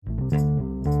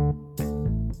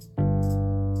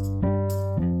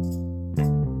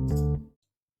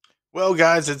Well,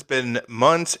 guys, it's been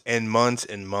months and months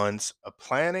and months of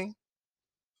planning,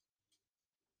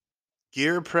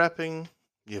 gear prepping.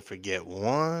 You forget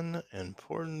one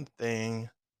important thing,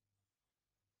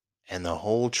 and the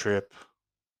whole trip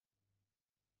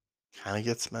kind of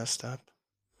gets messed up.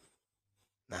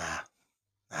 Nah,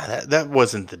 that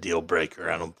wasn't the deal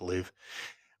breaker, I don't believe.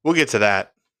 We'll get to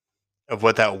that, of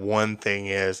what that one thing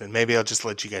is, and maybe I'll just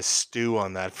let you guys stew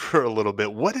on that for a little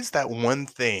bit. What is that one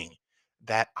thing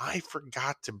that I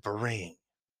forgot to bring?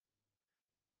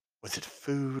 Was it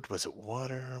food? Was it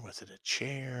water? Was it a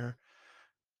chair?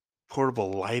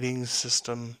 Portable lighting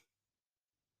system?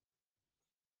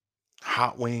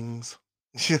 Hot wings.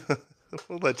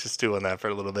 We'll let you stew on that for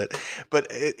a little bit.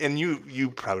 And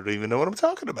you probably don't even know what I'm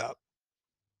talking about.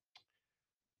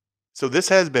 So this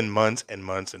has been months and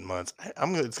months and months.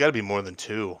 It's got to be more than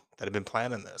two that have been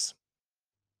planning this.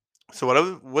 So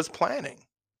what was planning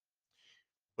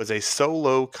was a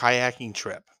solo kayaking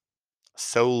trip.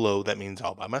 Solo, that means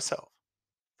all by myself.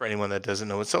 For anyone that doesn't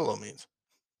know what solo means,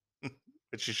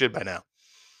 which you should by now.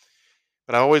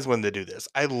 But I always wanted to do this.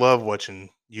 I love watching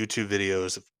YouTube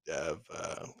videos of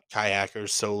kayakers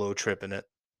solo tripping it.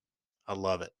 I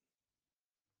love it.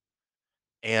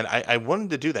 And I wanted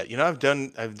to do that.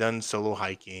 I've done solo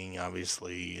hiking,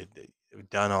 obviously. I've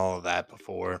done all of that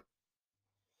before.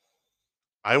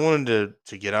 I wanted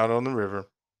to get out on the river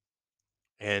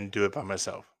and do it by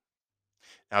myself.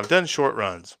 Now I've done short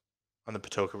runs on the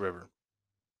Patoka River,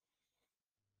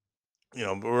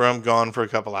 where I'm gone for a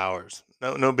couple hours.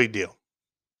 No big deal.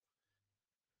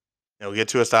 Get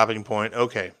to a stopping point.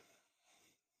 Okay,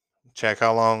 check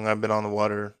how long I've been on the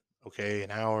water. Okay,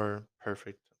 an hour.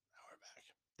 Perfect. Hour back.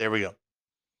 There we go.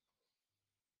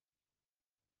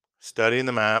 Studying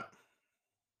the map,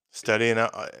 studying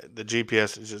the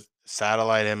GPS, is just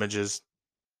satellite images,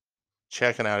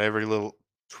 checking out every little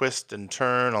twist and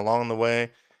turn along the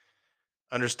way,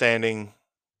 understanding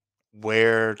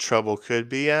where trouble could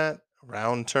be at,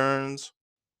 around turns.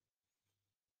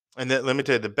 And then let me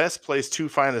tell you, the best place to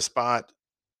find a spot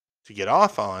to get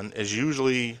off on is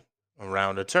usually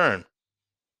around a turn.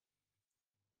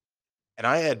 And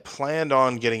I had planned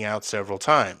on getting out several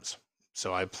times.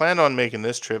 So I planned on making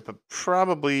this trip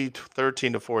probably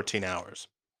 13 to 14 hours.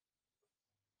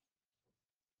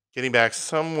 Getting back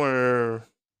somewhere,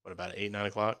 what about 8, 9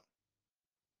 o'clock?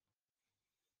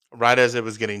 Right as it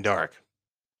was getting dark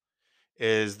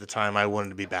is the time I wanted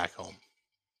to be back home.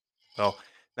 Well,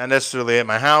 not necessarily at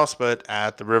my house, but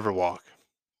at the Riverwalk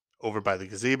over by the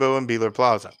gazebo in Beeler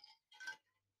Plaza.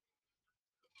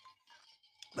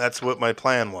 That's what my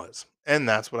plan was. And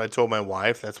that's what I told my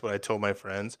wife. That's what I told my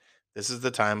friends. This is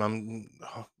the time I'm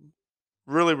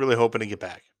really, really hoping to get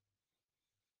back.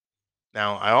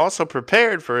 Now, I also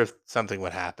prepared for if something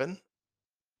would happen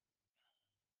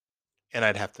and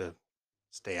I'd have to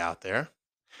stay out there.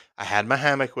 I had my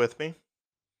hammock with me.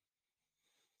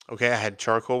 Okay, I had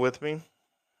charcoal with me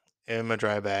in my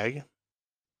dry bag.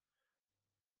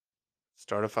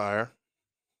 Start a fire.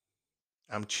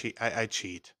 I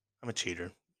cheat. I'm a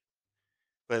cheater.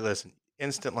 But listen,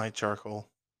 instant light charcoal.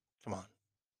 Come on.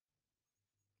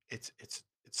 It's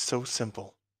so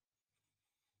simple.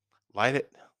 Light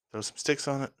it, throw some sticks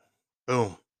on it.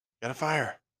 Boom. Got a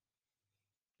fire.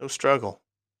 No struggle.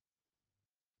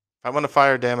 If I want a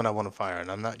fire, damn it, I want a fire. And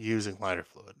I'm not using lighter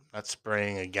fluid. I'm not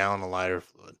spraying a gallon of lighter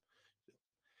fluid.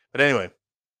 But anyway,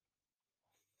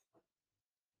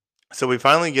 so we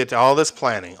finally get to all this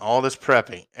planning, all this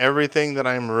prepping, everything that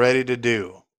I'm ready to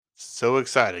do. So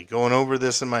excited. Going over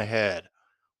this in my head,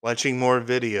 watching more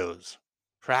videos,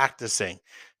 practicing.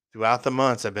 Throughout the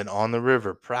months, I've been on the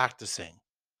river practicing,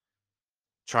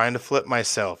 trying to flip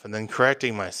myself and then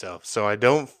correcting myself so I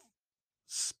don't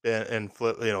spin and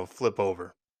flip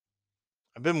over.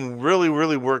 I've been really,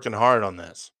 really working hard on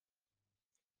this,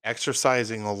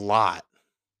 exercising a lot,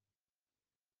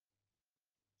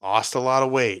 lost a lot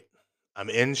of weight. I'm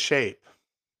in shape.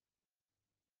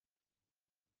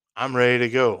 I'm ready to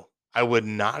go. I would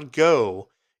not go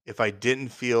if I didn't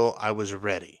feel I was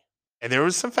ready. And there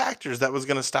was some factors that was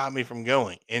going to stop me from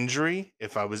going. Injury,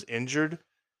 if I was injured,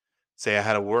 say I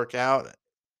had a workout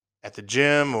at the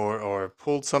gym or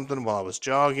pulled something while I was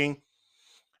jogging,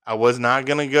 I was not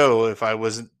going to go if I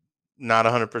was not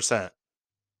 100%.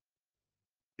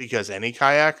 Because any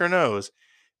kayaker knows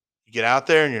you get out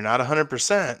there and you're not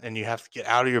 100% and you have to get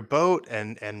out of your boat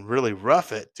and really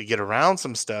rough it to get around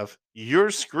some stuff,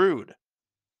 you're screwed.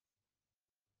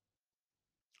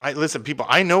 I listen, people,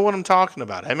 I know what I'm talking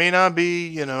about. I may not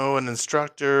be, an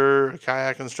instructor, a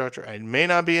kayak instructor. I may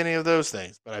not be any of those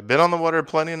things, but I've been on the water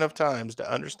plenty enough times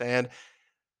to understand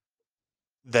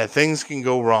that things can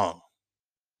go wrong.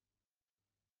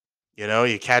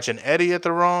 You catch an eddy at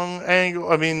the wrong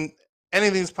angle. I mean,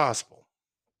 anything's possible.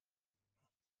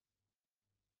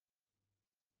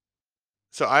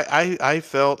 So I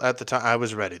felt at the time I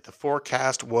was ready. The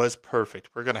forecast was perfect.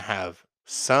 We're gonna have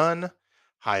sun,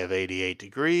 high of 88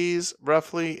 degrees,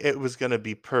 roughly. It was gonna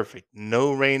be perfect.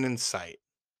 No rain in sight.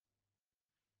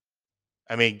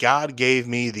 I mean, God gave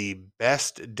me the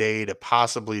best day to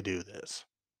possibly do this.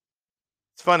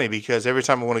 It's funny because every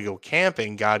time I want to go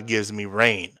camping, God gives me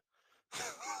rain.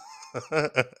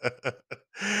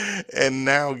 And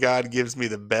now God gives me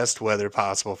the best weather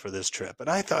possible for this trip. And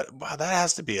I thought, wow, that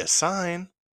has to be a sign.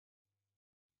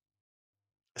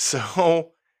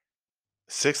 So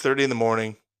 6:30 in the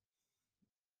morning,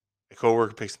 a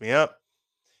coworker picks me up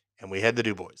and we head to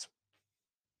Du Bois.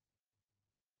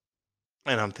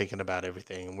 And I'm thinking about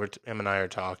everything. And him and I are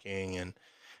talking, and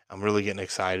I'm really getting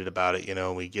excited about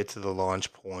it. We get to the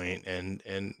launch point, and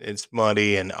it's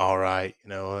muddy, and all right,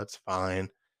 that's fine.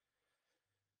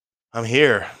 I'm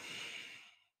here.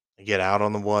 I get out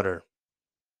on the water.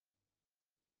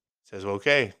 Says, well,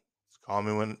 okay, just call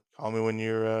me when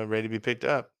you're ready to be picked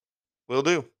up. Will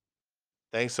do.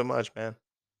 Thanks so much, man.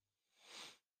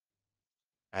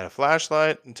 I had a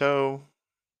flashlight in tow.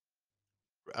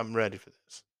 I'm ready for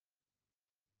this.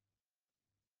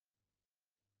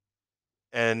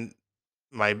 And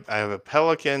I have a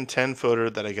Pelican 10-footer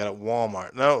that I got at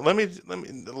Walmart. No, let me.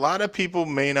 A lot of people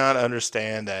may not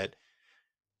understand that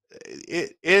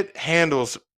it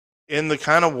handles in the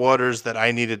kind of waters that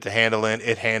I needed to handle in.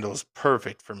 It handles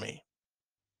perfect for me.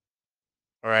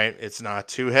 All right, it's not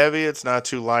too heavy. It's not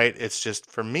too light. It's just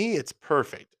for me, it's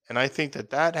perfect. And I think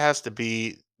that that has to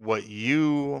be what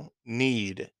you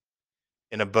need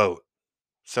in a boat.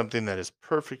 Something that is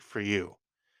perfect for you.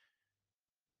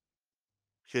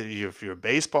 'Cause if you're a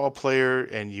baseball player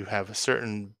and you have a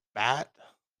certain bat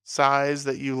size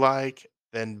that you like,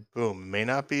 then boom, may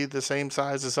not be the same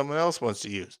size as someone else wants to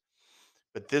use.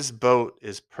 But this boat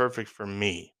is perfect for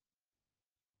me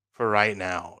for right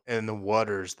now in the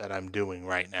waters that I'm doing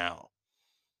right now.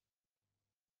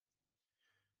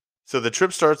 So the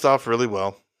trip starts off really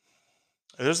well.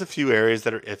 There's a few areas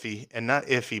that are iffy, and not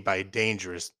iffy by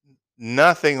dangerous.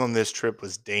 Nothing on this trip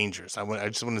was dangerous. I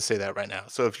just want to say that right now.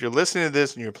 So if you're listening to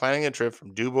this and you're planning a trip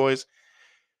from Du Bois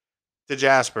to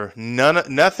Jasper,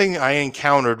 nothing I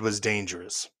encountered was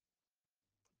dangerous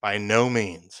by no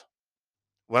means.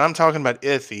 When I'm talking about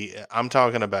iffy, I'm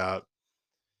talking about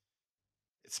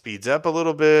it speeds up a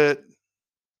little bit,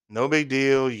 no big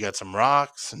deal. You got some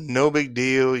rocks, no big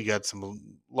deal. You got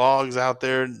some logs out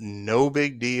there, no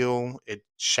big deal. It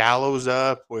shallows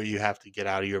up where you have to get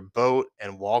out of your boat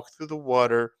and walk through the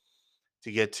water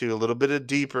to get to a little bit of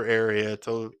deeper area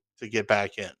to get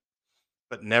back in.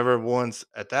 But never once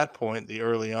at that point, the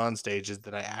early on stages,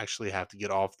 that I actually have to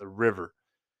get off the river.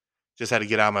 Just had to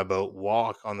get out of my boat,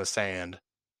 walk on the sand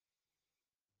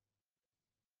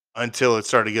until it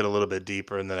started to get a little bit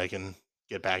deeper, and then I can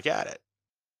get back at it.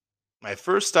 My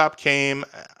first stop came,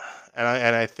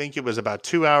 and I think it was about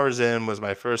 2 hours in was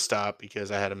my first stop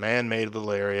because I had a man-made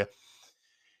little area.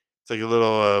 It's like a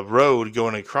little, road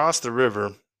going across the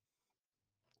river,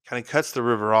 kinda cuts the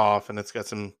river off, and um,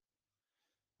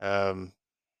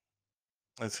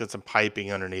 it's got some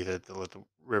piping underneath it to let the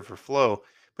river flow,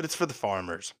 but it's for the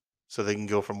farmers, so they can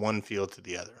go from one field to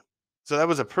the other. So that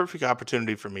was a perfect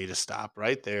opportunity for me to stop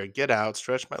right there, get out,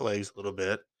 stretch my legs a little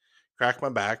bit, crack my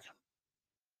back,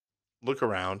 look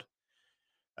around,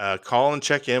 call and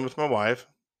check in with my wife,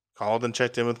 called and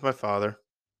checked in with my father,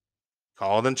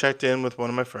 called and checked in with one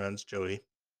of my friends, Jody.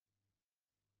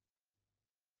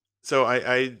 So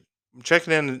I'm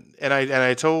checking in, and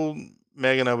I told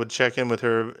Megan I would check in with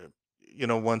her,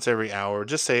 once every hour.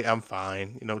 Just say I'm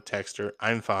fine. Text her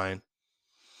I'm fine.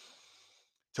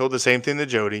 Told the same thing to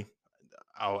Jody.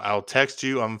 I'll text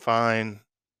you I'm fine.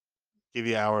 Give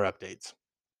you hour updates.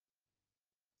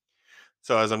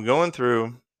 So as I'm going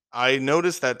through, I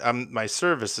noticed that my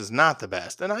service is not the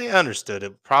best, and I understood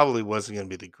it probably wasn't going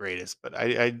to be the greatest, but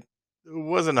I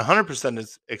wasn't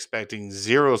 100% expecting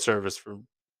zero service for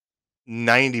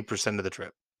 90% of the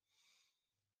trip.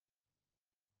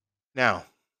 Now,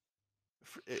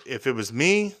 if it was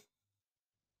me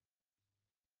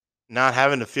not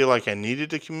having to feel like I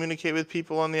needed to communicate with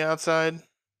people on the outside,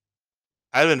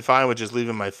 I'd have been fine with just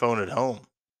leaving my phone at home.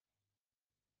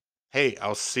 Hey,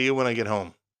 I'll see you when I get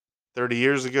home. 30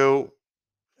 years ago,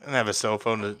 I didn't have a cell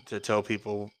phone to tell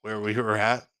people where we were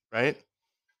at, right?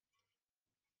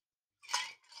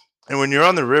 And when you're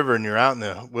on the river and you're out in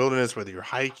the wilderness, whether you're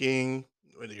hiking,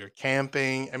 whether you're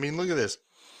camping, I mean, look at this.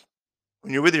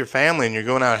 When you're with your family and you're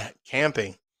going out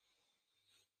camping,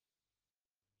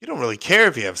 you don't really care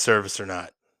if you have service or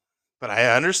not. But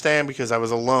I understand because I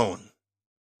was alone.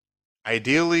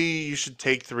 Ideally, you should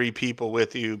take 3 people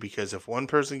with you because if one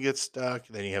person gets stuck,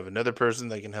 then you have another person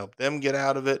that can help them get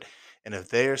out of it, and if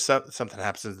there's something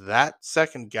happens to that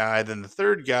second guy, then the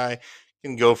third guy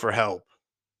can go for help.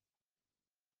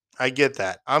 I get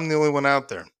that. I'm the only one out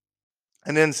there.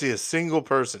 I didn't see a single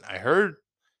person. I heard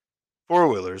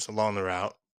four-wheelers along the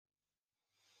route,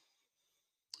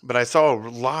 but I saw a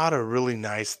lot of really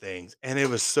nice things, and it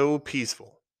was so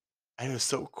peaceful, and it was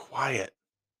so quiet.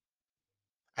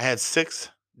 I had 6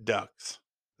 ducks,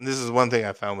 and this is one thing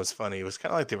I found was funny. It was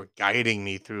kinda like they were guiding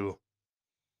me through.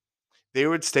 They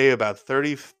would stay about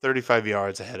 30, 35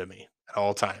 yards ahead of me at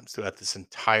all times throughout this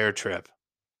entire trip.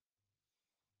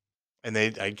 And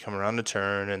I'd come around the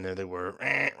turn and there they were,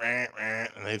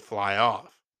 and they'd fly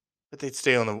off. But they'd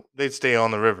stay on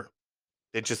the river.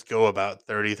 They'd just go about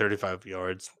 30, 35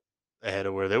 yards ahead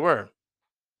of where they were.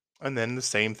 And then the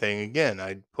same thing again.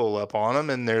 I'd pull up on them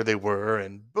and there they were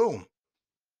and boom.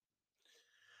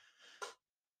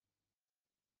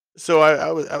 So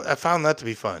I found that to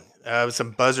be fun. With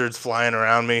some buzzards flying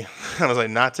around me. I was like,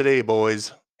 not today,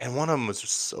 boys. And one of them was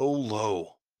so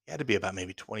low. He had to be about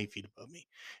maybe 20 feet above me.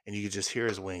 And you could just hear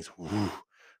his wings whoo,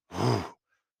 whoo,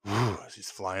 whoo, as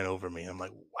he's flying over me. I'm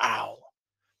like, wow.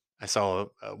 I saw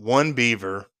one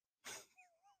beaver,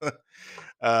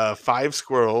 5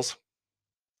 squirrels,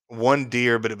 one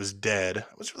deer, but it was dead.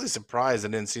 I was really surprised I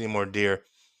didn't see any more deer.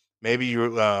 Maybe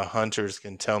you hunters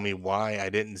can tell me why I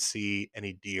didn't see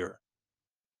any deer.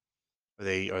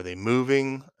 Are they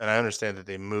moving? And I understand that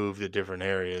they move to different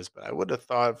areas, but I would have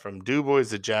thought from Dubois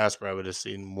to Jasper, I would have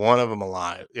seen one of them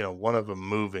alive. One of them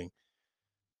moving.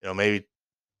 Maybe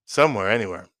somewhere,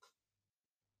 anywhere.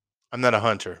 I'm not a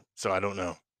hunter, so I don't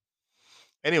know.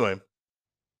 Anyway,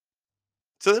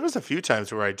 so there was a few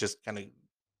times where I just kind of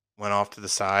went off to the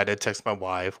side. I text my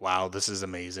wife, "Wow, this is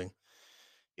amazing."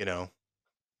 You know,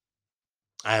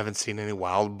 I haven't seen any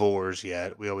wild boars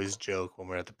yet. We always joke when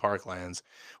we're at the parklands.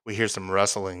 We hear some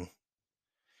rustling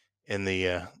in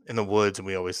the woods, and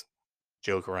we always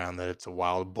joke around that it's a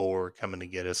wild boar coming to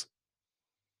get us.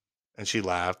 And she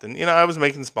laughed, and I was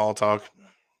making small talk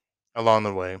along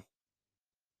the way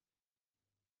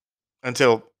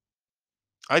until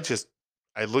I just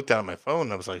I looked down at my phone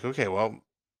and I was like, okay, well,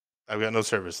 I've got no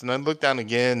service. And I looked down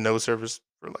again, no service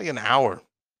for like an hour.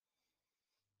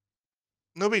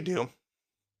 No big deal.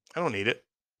 I don't need it.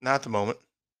 Not at the moment.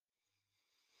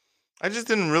 I just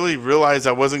didn't really realize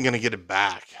I wasn't going to get it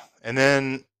back. And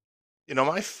then,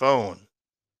 my phone,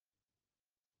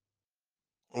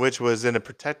 which was in a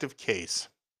protective case,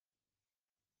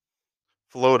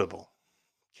 floatable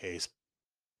case.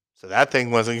 So that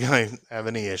thing wasn't going to have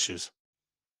any issues.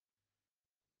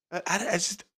 I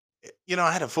just,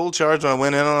 I had a full charge when I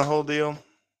went in on the whole deal.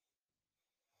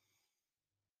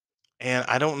 And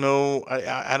I don't know.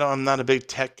 I'm not a big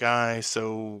tech guy.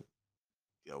 So,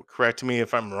 correct me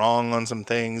if I'm wrong on some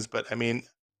things. But I mean,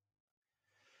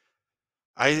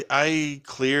 I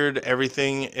cleared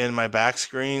everything in my back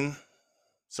screen.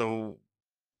 So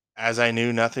as I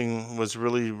knew nothing was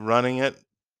really running it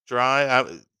dry,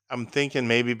 I'm thinking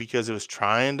maybe because it was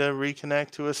trying to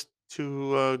reconnect to us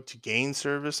to gain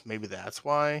service, maybe that's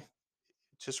why it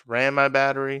just ran my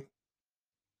battery.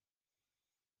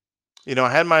 I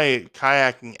had my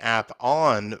kayaking app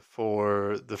on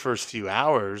for the first few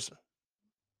hours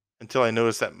until I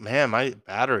noticed that man, my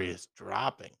battery is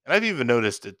dropping. And I've even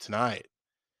noticed it tonight.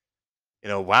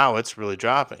 Wow, it's really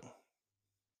dropping.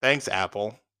 Thanks,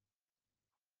 Apple.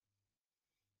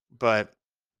 But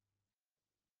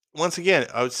once again,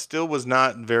 I still was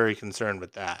not very concerned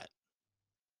with that.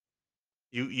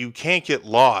 You can't get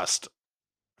lost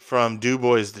from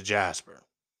Dubois to Jasper.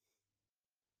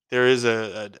 There is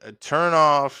a turn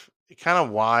off. It kind of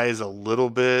wise a little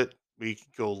bit. We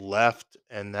could go left,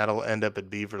 and that'll end up at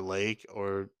Beaver Lake,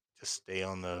 or just stay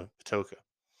on the Patoka.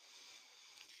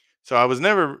 So I was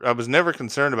never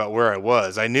concerned about where I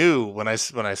was. I knew when I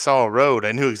saw a road,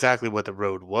 I knew exactly what the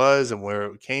road was and where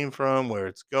it came from, where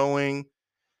it's going.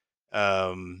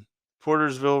 Um,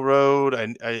 Portersville Road.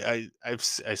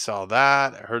 I saw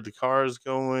that. I heard the cars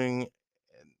going,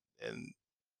 and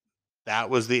that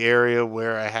was the area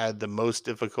where I had the most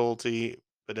difficulty.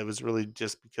 But it was really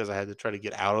just because I had to try to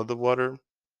get out of the water.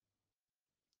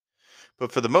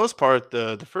 But for the most part,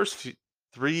 the first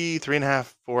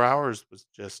 3.5, 4 hours was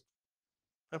just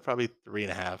probably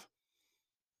 3.5.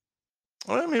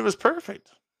 Well, I mean, it was perfect.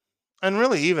 And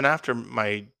really, even after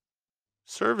my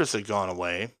Service had gone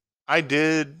away. I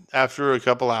did after a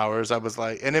couple hours. I was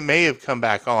like, and it may have come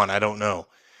back on. I don't know.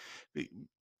 Be-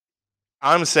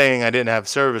 I'm saying I didn't have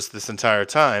service this entire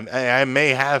time. I may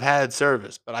have had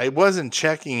service, but I wasn't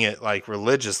checking it like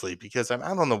religiously because I'm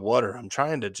out on the water. I'm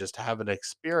trying to just have an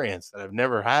experience that I've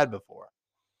never had before.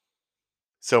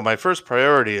 So my first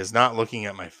priority is not looking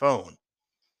at my phone.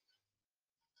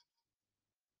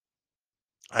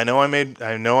 I know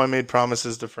I made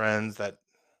promises to friends that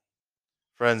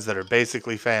are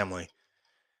basically family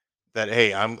that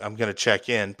hey, I'm going to check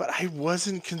in, but I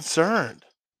wasn't concerned.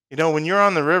 When you're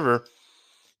on the river,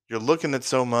 you're looking at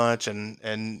so much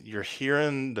and you're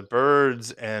hearing the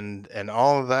birds and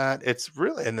all of that. It's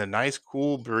really in the nice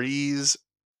cool breeze,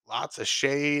 lots of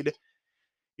shade.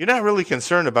 You're not really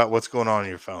concerned about what's going on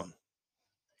your phone.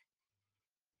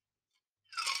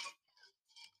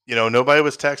 Nobody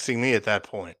was texting me at that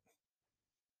point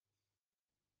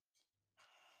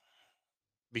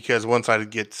because once I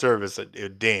get service,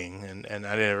 it'd ding, and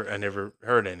I never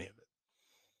heard any of it.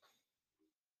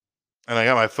 And I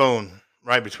got my phone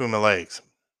right between my legs,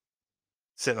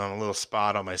 sitting on a little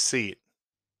spot on my seat.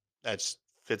 That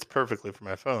fits perfectly for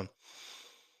my phone.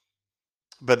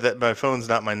 But that my phone's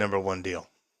not my number one deal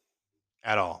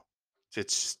at all. It's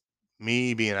just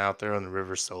me being out there on the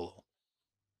river solo.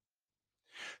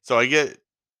 So I get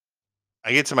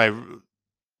to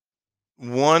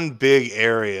one big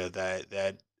area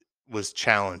that was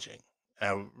challenging.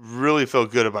 I really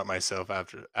felt good about myself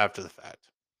after the fact.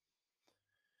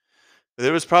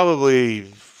 There was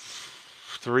probably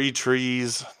three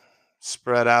trees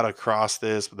spread out across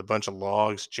this with a bunch of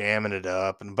logs jamming it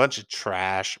up and a bunch of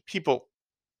trash. People,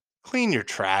 clean your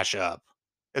trash up.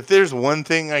 If there's one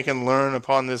thing I can learn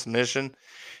upon this mission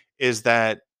is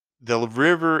that the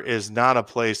river is not a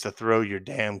place to throw your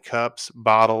damn cups,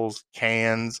 bottles,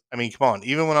 cans. I mean, come on.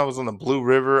 Even when I was on the Blue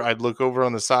River, I'd look over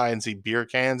on the side and see beer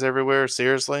cans everywhere.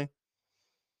 Seriously?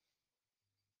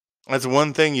 That's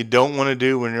one thing you don't want to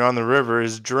do when you're on the river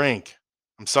is drink.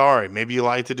 I'm sorry. Maybe you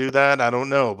like to do that. I don't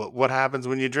know. But what happens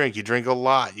when you drink? You drink a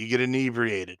lot. You get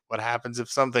inebriated. What happens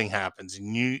if something happens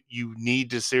and you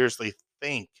need to seriously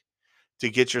think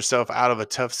to get yourself out of a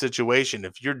tough situation?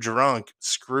 If you're drunk,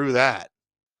 screw that.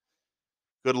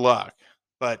 Good luck.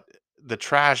 But the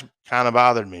trash kind of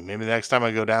bothered me. Maybe the next time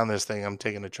I go down this thing, I'm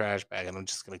taking a trash bag and I'm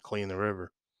just going to clean the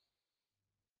river.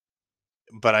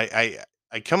 But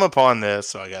I come upon this,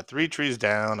 so I got three trees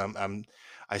down.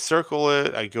 I circle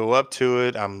it. I go up to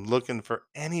it. I'm looking for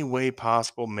any way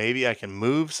possible. Maybe I can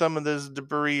move some of this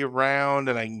debris around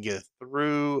and I can get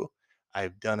through.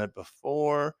 I've done it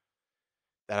before.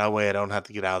 That way I don't have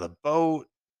to get out of the boat.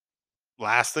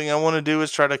 Last thing I want to do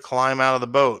is try to climb out of the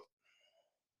boat.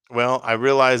 Well, I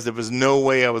realized there was no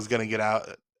way I was going to get out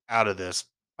of this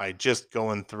by just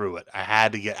going through it. I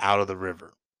had to get out of the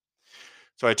river.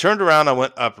 So I turned around, I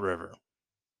went upriver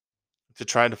to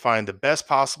try to find the best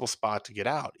possible spot to get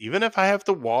out. Even if I have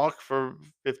to walk for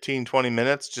 15, 20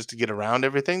 minutes just to get around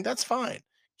everything, that's fine.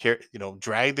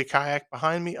 Drag the kayak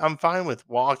behind me. I'm fine with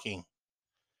walking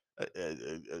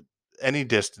any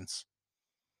distance.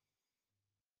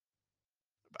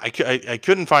 I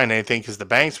couldn't find anything because the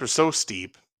banks were so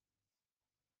steep.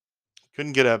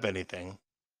 Couldn't get up anything.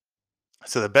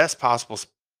 So the best possible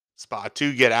spot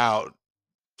to get out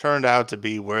turned out to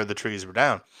be where the trees were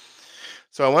down.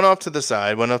 So I went off to the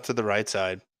side, went up to the right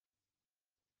side,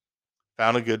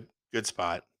 found a good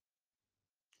spot.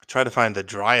 I tried to find the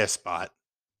driest spot.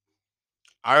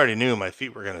 I already knew my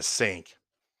feet were going to sink.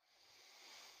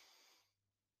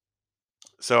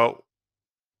 So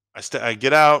I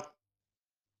get out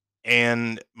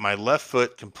and my left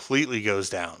foot completely goes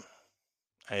down.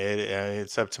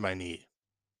 It's up to my knee.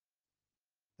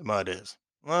 The mud is.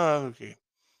 Oh, okay.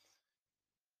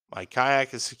 My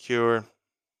kayak is secure.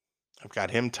 I've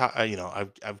got him.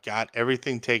 I've got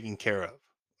everything taken care of.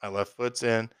 My left foot's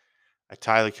in. I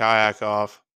tie the kayak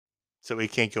off so he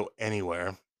can't go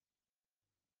anywhere.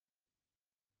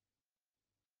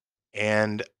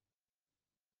 And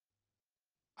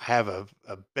I have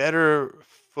a better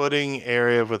footing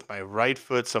area with my right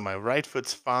foot. So my right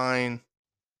foot's fine.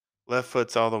 Left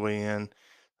foot's all the way in.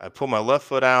 I pull my left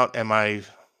foot out and my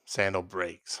sandal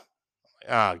breaks.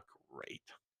 Ah, great.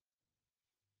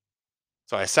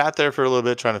 So I sat there for a little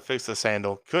bit trying to fix the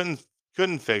sandal. Couldn't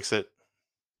fix it.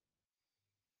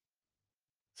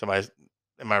 So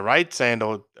my right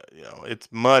sandal, it's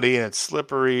muddy and it's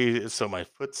slippery. So my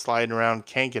foot's sliding around,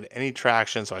 can't get any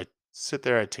traction. So I sit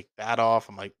there, I take that off.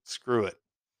 I'm like, screw it.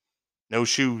 No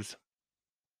shoes.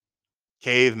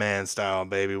 Caveman style,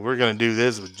 baby. We're gonna do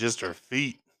this with just our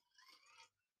feet,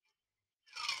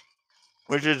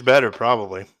 which is better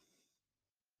probably.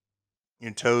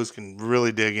 Your toes can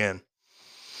really dig in.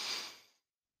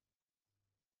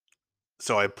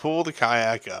 So I pull the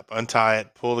kayak up, untie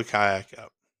it, pull the kayak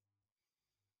up.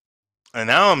 And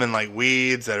now I'm in like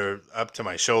weeds that are up to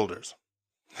my shoulders.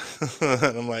 And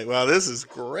I'm like, wow, this is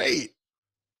great.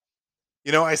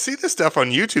 I see this stuff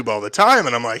on YouTube all the time,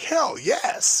 and I'm like, hell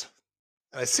yes.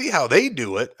 And I see how they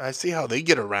do it. I see how they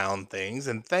get around things.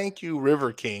 And thank you,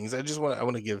 River Kings. I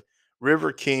want to give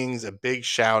River Kings a big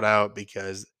shout out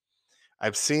because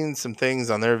I've seen some things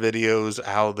on their videos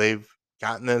how they've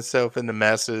gotten themselves into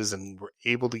messes and were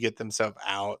able to get themselves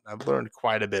out. I've learned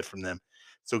quite a bit from them.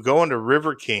 So going to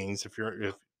River Kings, if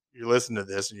you're listening to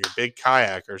this and you're big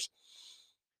kayakers,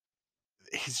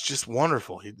 he's just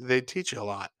wonderful. They teach you a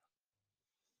lot.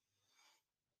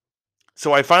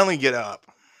 So I finally get up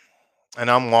and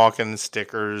I'm walking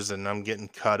stickers and I'm getting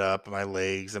cut up in my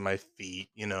legs and my feet,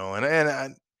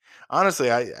 and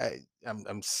honestly,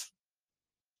 I'm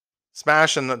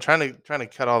smashing, trying to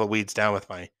cut all the weeds down with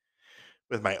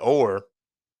my oar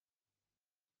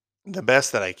the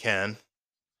best that I can,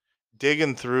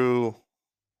 digging through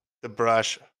the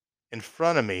brush in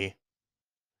front of me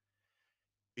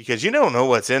because you don't know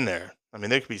what's in there. I mean,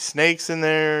 there could be snakes in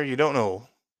there. You don't know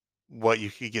what you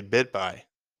could get bit by.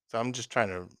 So I'm just trying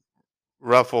to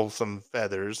ruffle some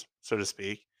feathers, so to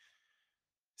speak,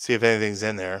 see if anything's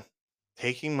in there.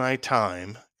 Taking my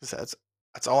time because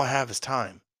that's all I have is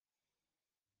time.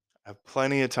 I have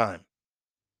plenty of time.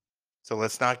 So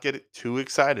let's not get it too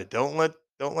excited. Don't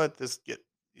let this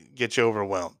get you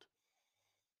overwhelmed.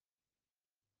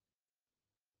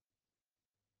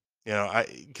 I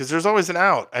because there's always an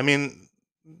out. I mean,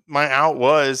 my out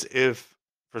was if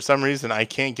for some reason I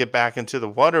can't get back into the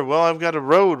water, well, I've got a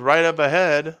road right up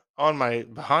ahead on my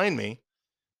behind me.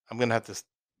 I'm gonna have to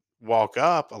walk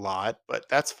up a lot, but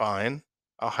that's fine.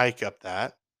 I'll hike up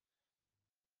that.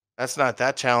 That's not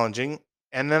that challenging.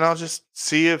 And then I'll just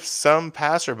see if some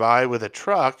passerby with a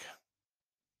truck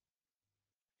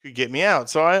could get me out.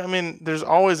 So I mean, there's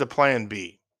always a plan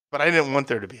B, but I didn't want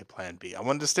there to be a plan B. I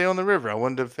wanted to stay on the river. I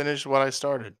wanted to finish what I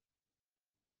started.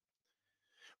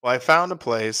 Well, I found a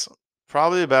place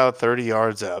probably about 30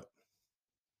 yards up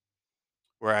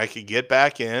where I could get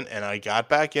back in, and I got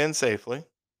back in safely.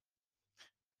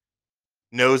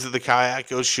 Nose of the kayak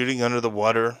goes shooting under the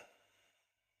water,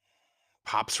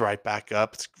 pops right back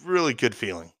up. It's a really good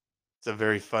feeling. It's a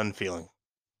very fun feeling.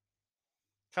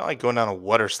 Kind of like going down a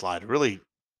water slide, a really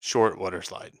short water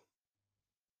slide.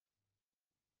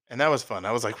 And that was fun.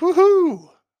 I was like, woohoo!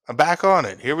 I'm back on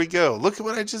it. Here we go. Look at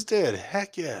what I just did.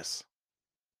 Heck yes.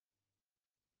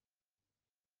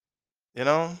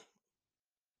 I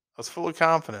was full of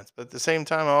confidence, but at the same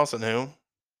time, I also knew,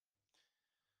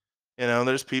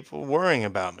 there's people worrying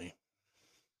about me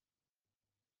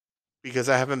because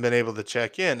I haven't been able to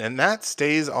check in. And that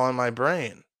stays on my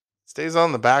brain, stays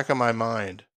on the back of my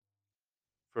mind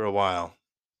for a while.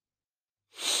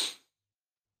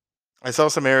 I saw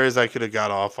some areas I could have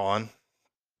got off on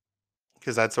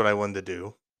because that's what I wanted to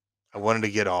do. I wanted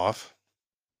to get off.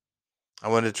 I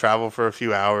wanted to travel for a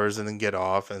few hours and then get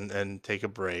off and take a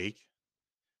break,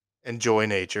 enjoy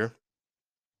nature,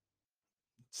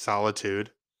 solitude.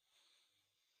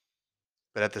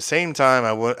 But at the same time,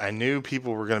 I knew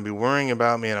people were going to be worrying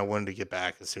about me and I wanted to get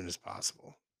back as soon as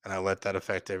possible. And I let that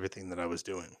affect everything that I was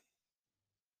doing.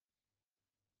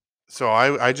 So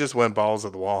I just went balls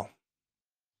of the wall,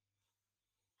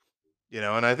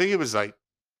 and I think it was like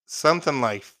something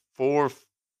like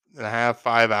 4.5,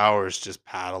 5 hours just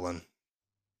paddling.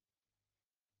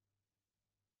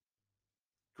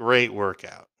 Great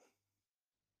workout,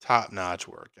 top notch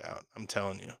workout. I'm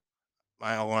telling you,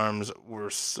 my alarms were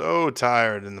so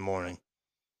tired in the morning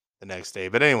the next day.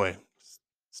 But anyway,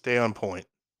 stay on point,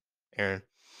 Aaron.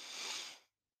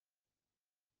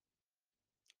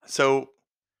 So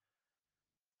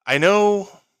I know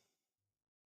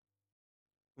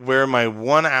where my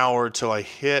 1 hour till I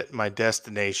hit my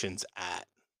destination's at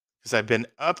because I've been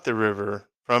up the river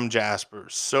from Jasper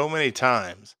so many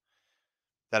times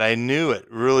that I knew it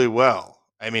really well.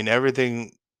 I mean,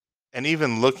 everything, and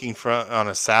even looking from on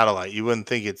a satellite, you wouldn't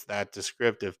think it's that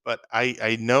descriptive, but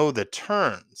I know the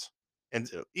turns. And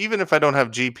so even if I don't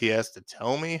have GPS to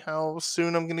tell me how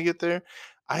soon I'm going to get there,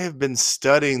 I have been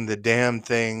studying the damn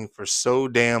thing for so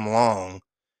damn long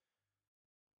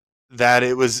that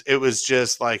it was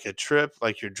just like a trip,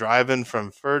 like you're driving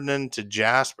from Ferdinand to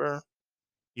Jasper.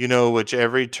 Which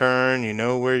every turn,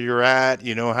 where you're at,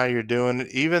 how you're doing it.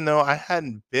 Even though I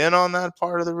hadn't been on that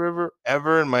part of the river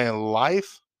ever in my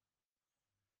life,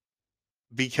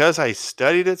 because I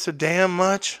studied it so damn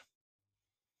much,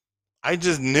 I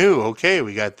just knew, okay,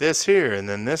 we got this here, and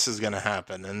then this is gonna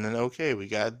happen, and then okay, we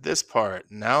got this part.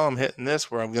 Now I'm hitting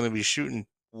this where I'm gonna be shooting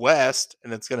west,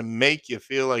 and it's gonna make you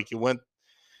feel like you went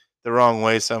the wrong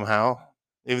way somehow,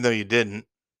 even though you didn't.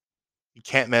 You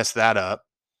can't mess that up.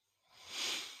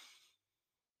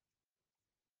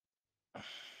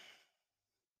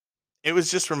 It was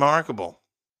just remarkable.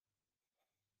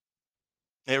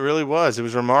 It really was. It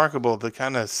was remarkable the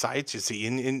kind of sights you see.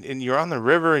 And you're on the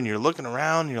river and you're looking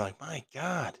around, and you're like, my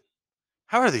God,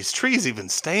 how are these trees even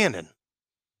standing?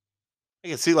 I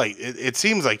can see like it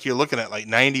seems like you're looking at like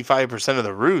 95% of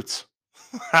the roots.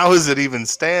 How is it even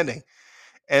standing?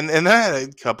 And I had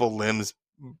a couple limbs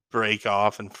break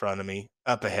off in front of me,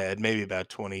 up ahead, maybe about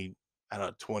 20, I don't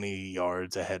know, 20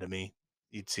 yards ahead of me.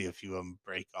 You'd see a few of them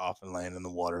break off and land in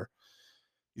the water.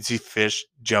 You'd see fish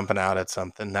jumping out at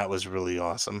something. That was really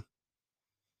awesome.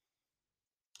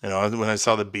 When I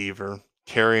saw the beaver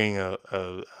carrying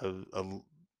a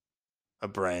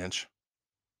branch,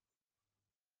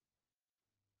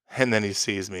 and then he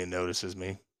sees me and notices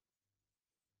me.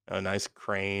 A nice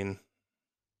crane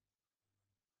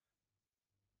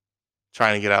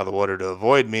trying to get out of the water to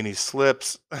avoid me, and he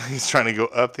slips. He's trying to go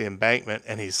up the embankment,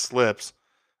 and he slips.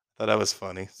 Thought that was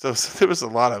funny. So there was a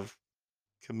lot of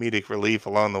comedic relief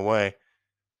along the way,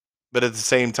 but at the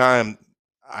same time,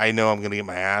 I know I'm gonna get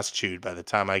my ass chewed by the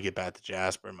time I get back to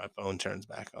Jasper and my phone turns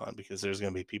back on because there's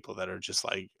gonna be people that are just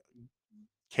like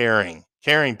caring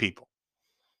people.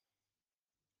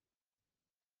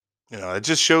 It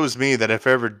just shows me that if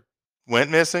I ever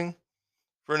went missing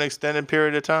for an extended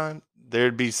period of time,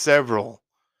 there'd be several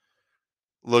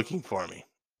looking for me.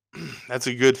 That's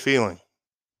a good feeling.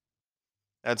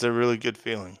 That's a really good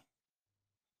feeling.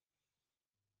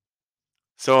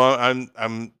 So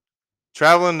I'm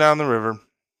traveling down the river,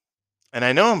 and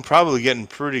I know I'm probably getting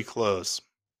pretty close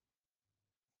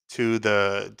to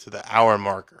the hour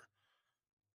marker,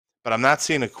 but I'm not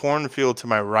seeing a cornfield to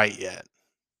my right yet,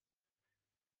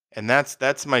 and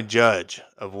that's my judge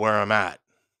of where I'm at.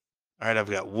 All right,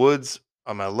 I've got woods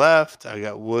on my left, I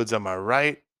got woods on my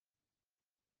right,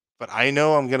 but I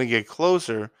know I'm gonna get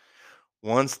closer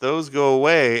once those go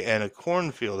away and a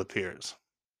cornfield appears.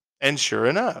 And sure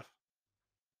enough,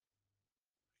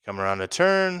 come around a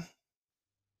turn,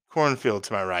 cornfield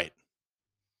to my right.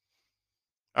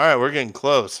 All right, we're getting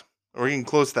close. We're getting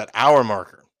close to that hour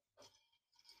marker.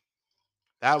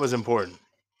 That was important.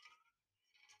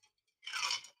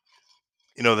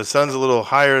 The sun's a little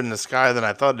higher in the sky than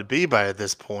I thought it'd be by at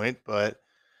this point, but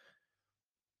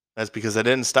that's because I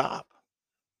didn't stop.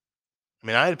 I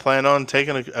mean, I had planned on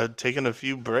taking a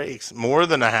few breaks, more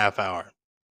than a half hour,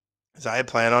 because I had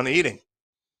planned on eating.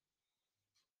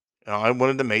 I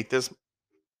wanted to make this.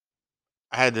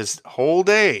 I had this whole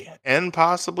day and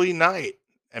possibly night.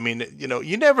 I mean,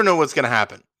 you never know what's going to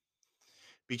happen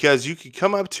because you could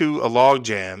come up to a log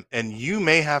jam and you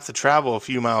may have to travel a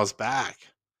few miles back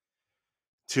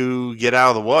to get out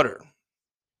of the water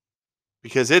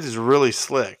because it is really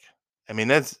slick. I mean,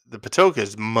 that's the Patoka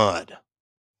is mud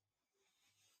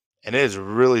and it is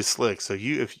really slick. So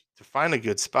if to find a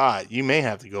good spot, you may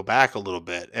have to go back a little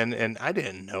bit. And I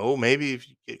didn't know. Maybe if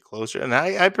you get closer, and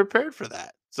I prepared for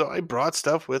that. So I brought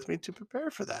stuff with me to prepare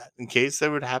for that in case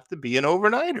there would have to be an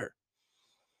overnighter.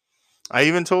 I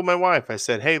even told my wife, I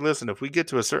said, "Hey, listen, if we get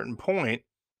to a certain point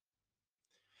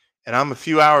and I'm a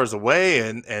few hours away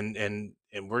and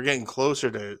we're getting closer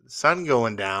to sun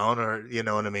going down, or you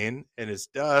know what I mean, and it's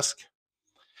dusk,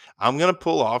 I'm gonna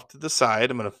pull off to the side.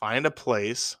 I'm gonna find a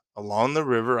place along the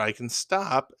river I can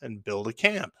stop and build a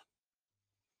camp.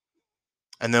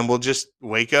 And then we'll just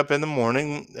wake up in the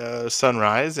morning,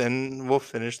 sunrise, and we'll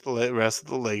finish the rest of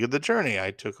the leg of the journey.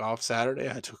 I took off Saturday.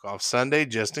 I took off Sunday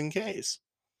just in case.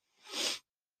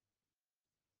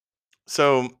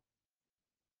 So,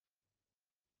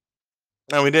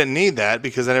 and we didn't need that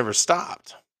because I never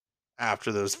stopped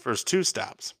after those first two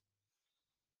stops.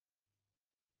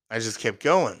 I just kept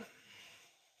going.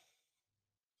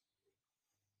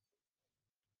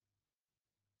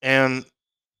 And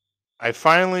I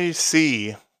finally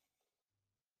see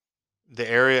the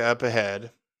area up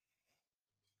ahead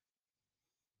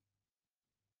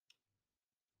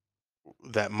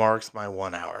that marks my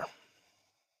 1 hour.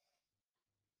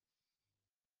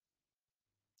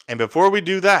 And before we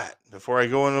do that, before I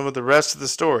go in with the rest of the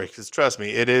story, because trust me,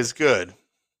 it is good,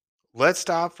 let's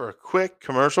stop for a quick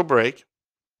commercial break.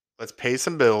 Let's pay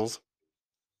some bills,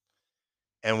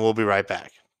 and we'll be right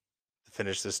back to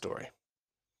finish this story.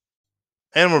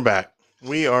 And we're back.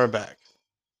 We are back.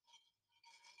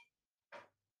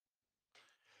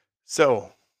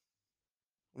 So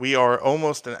we are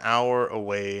almost an hour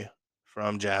away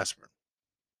from Jasper.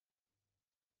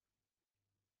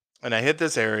 And I hit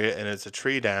this area, and it's a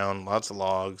tree down, lots of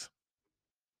logs,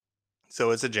 so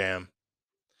it's a jam,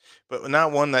 but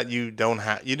not one that you don't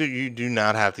have. You do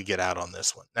not have to get out on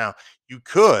this one. Now you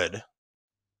could,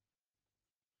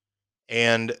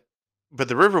 and but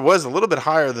the river was a little bit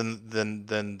higher than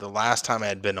the last time I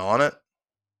had been on it.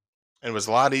 It was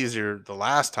a lot easier the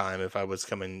last time if I was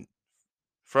coming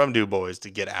from Du Bois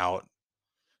to get out.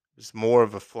 It's more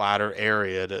of a flatter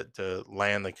area to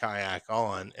land the kayak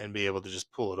on and be able to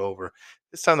just pull it over.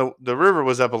 This time the river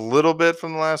was up a little bit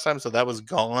from the last time, so that was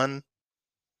gone.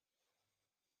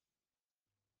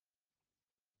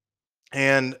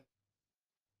 And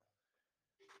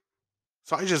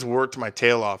so I just worked my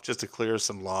tail off just to clear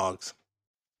some logs,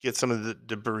 get some of the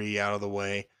debris out of the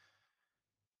way.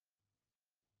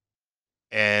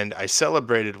 And I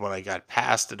celebrated when I got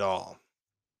past it all.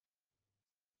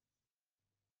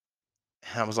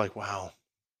 And I was like, wow,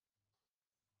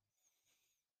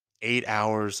 8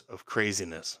 hours of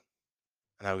craziness.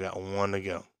 And I've got one to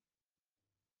go.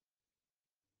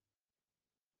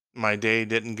 My day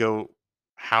didn't go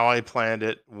how I planned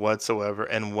it whatsoever,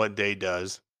 and what day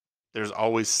does. There's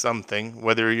always something,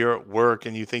 whether you're at work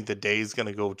and you think the day's going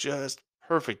to go just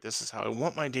perfect. This is how I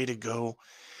want my day to go.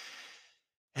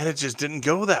 And it just didn't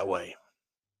go that way.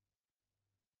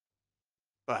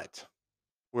 But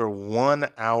we're 1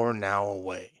 hour now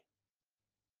away.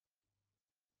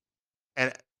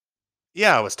 And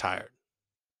yeah, I was tired.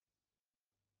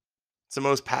 It's the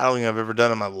most paddling I've ever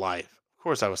done in my life. Of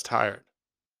course, I was tired.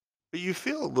 But you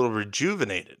feel a little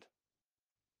rejuvenated.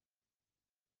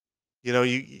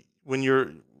 When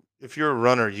if you're a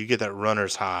runner, you get that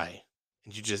runner's high,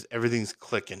 and you just everything's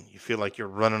clicking. You feel like you're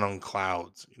running on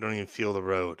clouds. You don't even feel the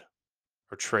road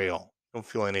or trail. You don't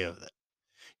feel any of it.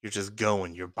 You're just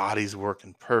going. Your body's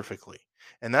working perfectly.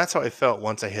 And that's how I felt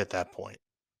once I hit that point.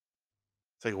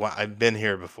 It's like, wow, I've been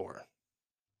here before.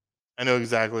 I know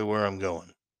exactly where I'm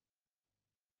going.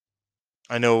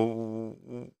 I know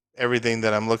everything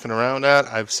that I'm looking around at,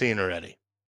 I've seen already.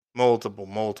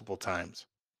 Multiple times.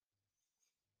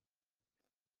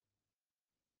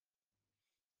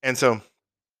 And so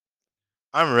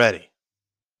I'm ready.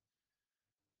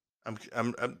 I'm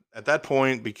at that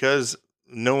point because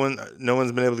no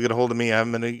one's been able to get a hold of me. I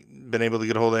haven't been able to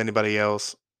get a hold of anybody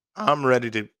else. I'm ready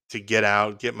to get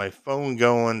out, get my phone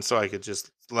going, so I could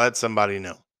just let somebody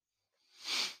know.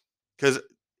 Because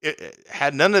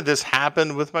had none of this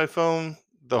happened with my phone,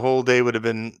 the whole day would have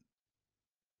been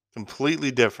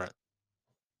completely different.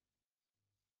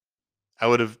 I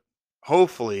would have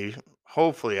hopefully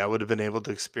I would have been able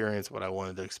to experience what I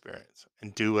wanted to experience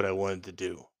and do what I wanted to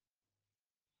do.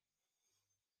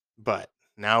 But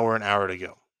now we're an hour to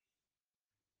go.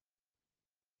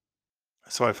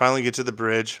 So I finally get to the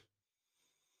bridge,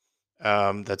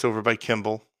 that's over by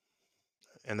Kimball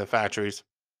and the factories.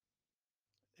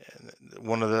 And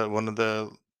one of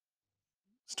the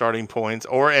starting points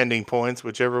or ending points,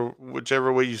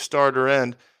 whichever way you start or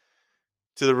end,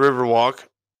 to the river walk.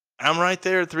 I'm right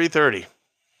there at 3:30.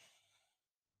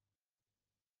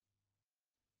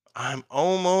 I'm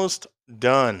almost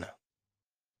done.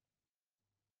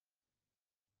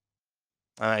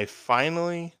 And I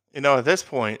finally, at this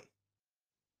point,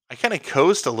 I kind of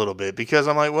coast a little bit because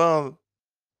I'm like, well,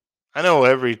 I know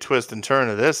every twist and turn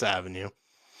of this avenue.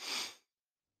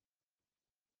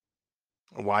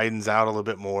 It widens out a little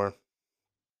bit more.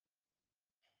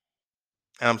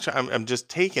 And I'm just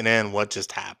taking in what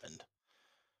just happened.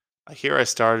 Like here I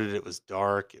started, it was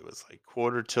dark. It was like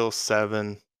quarter till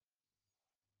 7.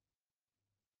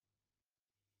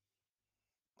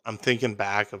 I'm thinking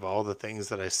back of all the things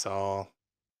that I saw,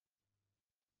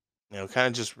 kind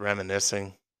of just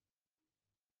reminiscing.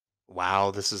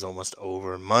 Wow, this is almost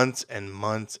over. Months and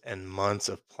months and months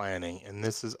of planning, and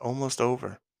this is almost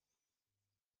over.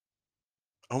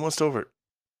 Almost over.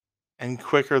 And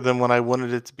quicker than what I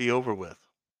wanted it to be over with.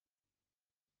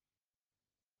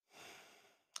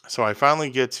 So I finally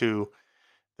get to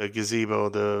the gazebo,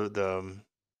 the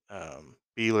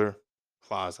Beeler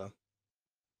Plaza,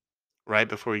 right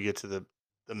before you get to the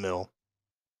mill.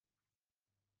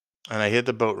 And I hit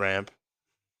the boat ramp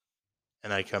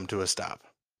and I come to a stop.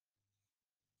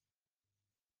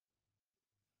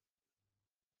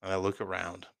 And I look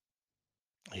around.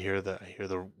 I hear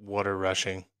the water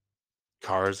rushing,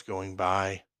 cars going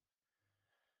by.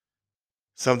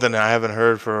 Something I haven't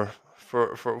heard for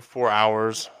 4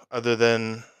 hours, other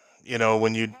than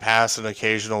when you'd pass an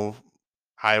occasional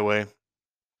highway.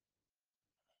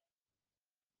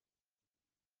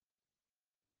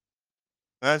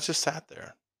 And I just sat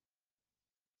there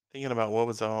thinking about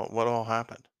what all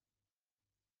happened.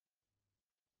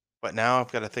 But now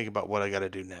I've got to think about what I got to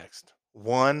do next.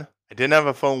 One, I didn't have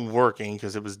a phone working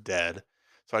because it was dead.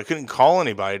 So I couldn't call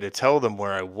anybody to tell them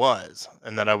where I was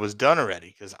and that I was done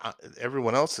already because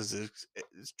everyone else is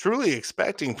truly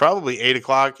expecting probably 8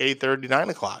 o'clock, 8:30, 9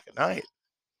 o'clock at night.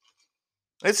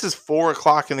 This is 4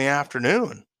 o'clock in the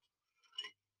afternoon.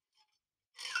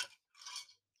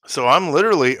 So I'm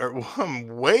literally, I'm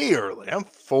way early. I'm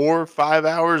 4 or 5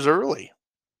 hours early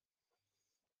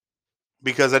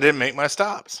because I didn't make my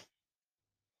stops.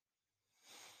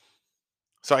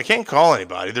 So I can't call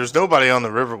anybody. There's nobody on the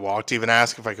Riverwalk to even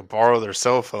ask if I could borrow their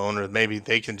cell phone or maybe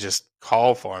they can just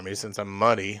call for me since I'm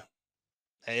muddy.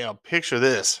 Hey, picture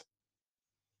this.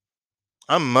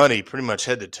 I'm muddy pretty much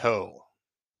head to toe.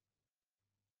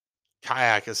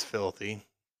 Kayak is filthy.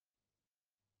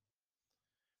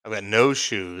 I've got no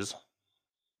shoes,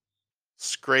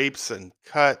 scrapes and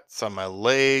cuts on my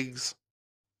legs,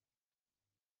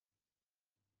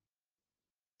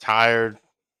 tired.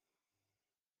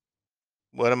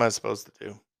 What am I supposed to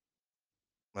do?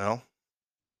 Well,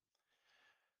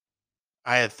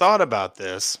 I had thought about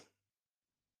this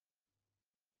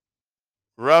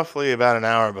roughly about an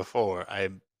hour before.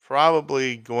 I'm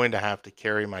probably going to have to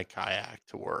carry my kayak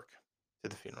to work, to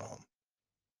the funeral home.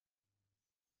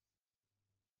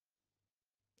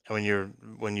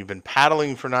 And when you've been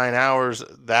paddling for 9 hours,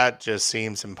 that just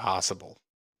seems impossible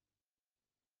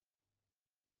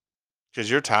because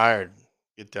you're tired.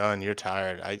 Get done. You're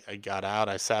tired. I got out.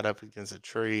 I sat up against a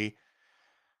tree,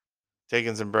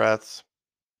 taking some breaths.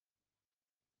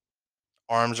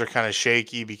 Arms are kind of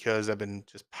shaky because I've been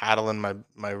just paddling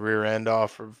my rear end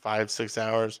off for 5 6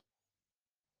 hours.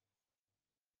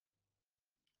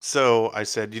 So I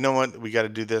said, you know what? We got to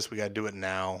do this. We got to do it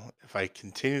now. If I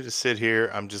continue to sit here,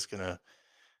 I'm just gonna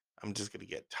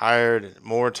get tired and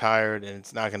more tired, and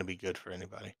it's not gonna be good for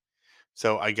anybody.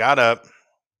 So I got up.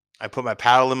 I put my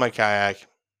paddle in my kayak,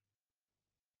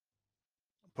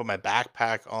 put my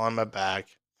backpack on my back,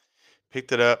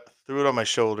 picked it up, threw it on my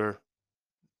shoulder,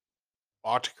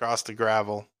 walked across the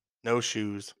gravel, no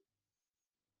shoes,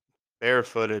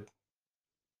 barefooted,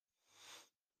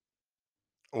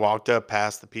 walked up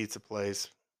past the pizza place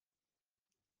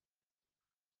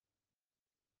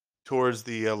towards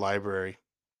the library.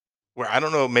 Where I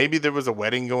don't know, maybe there was a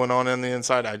wedding going on the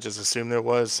inside. I just assumed there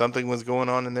was something was going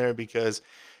on in there because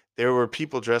there were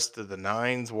people dressed to the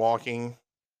nines walking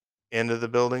into the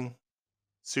building,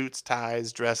 suits,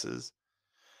 ties, dresses,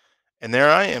 and there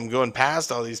I am going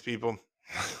past all these people,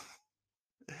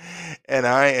 and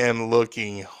I am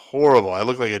looking horrible. I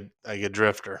look like a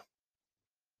drifter.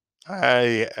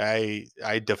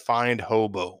 I defined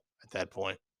hobo at that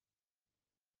point,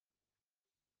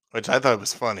 which I thought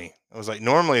was funny. I was like,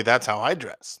 normally that's how I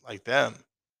dress, like them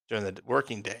during the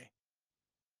working day,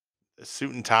 a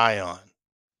suit and tie on,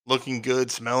 looking good,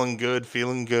 smelling good,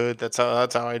 feeling good. That's how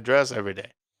I dress every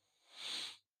day.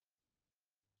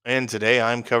 And today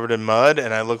I'm covered in mud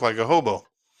and I look like a hobo.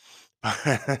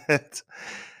 But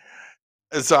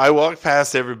so I walked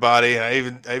past everybody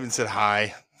and I even said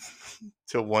hi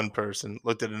to one person,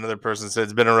 looked at another person, said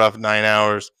it's been a rough 9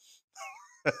 hours.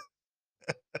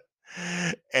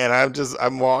 And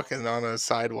I'm walking on a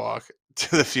sidewalk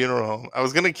to the funeral home. I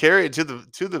was gonna carry it to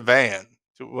the van,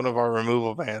 to one of our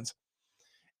removal vans,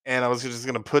 and I was just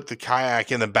gonna put the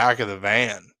kayak in the back of the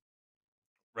van,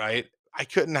 right? I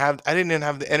didn't even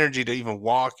have the energy to even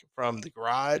walk from the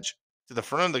garage to the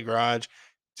front of the garage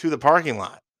to the parking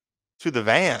lot to the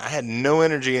van. I had no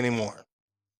energy anymore.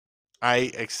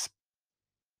 I ex-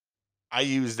 I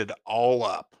used it all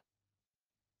up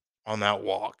on that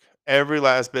walk. Every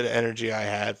last bit of energy I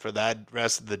had for that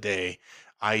rest of the day,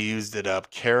 I used it up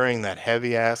carrying that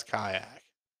heavy ass kayak.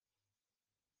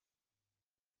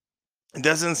 It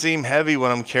doesn't seem heavy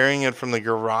when I'm carrying it from the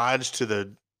garage to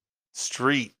the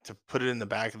street to put it in the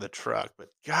back of the truck, but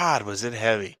God, was it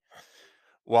heavy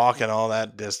walking all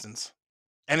that distance.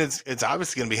 And it's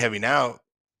obviously going to be heavy now.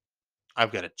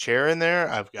 I've got a chair in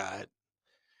there.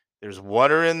 There's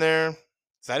water in there.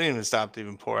 So I didn't even stop to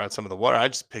even pour out some of the water. I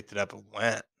just picked it up and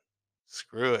went.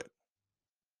 Screw it.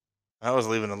 I was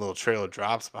leaving a little trail of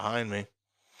drops behind me.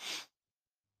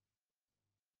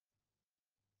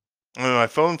 When my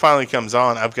phone finally comes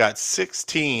on, I've got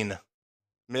 16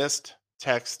 missed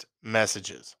text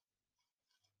messages.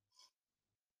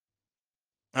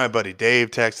 My buddy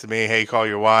Dave texted me, "Hey, call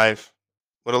your wife."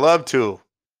 Would have loved to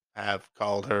have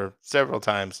called her several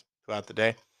times throughout the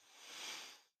day.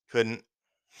 Couldn't.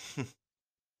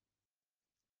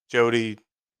 Jody,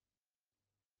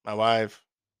 my wife,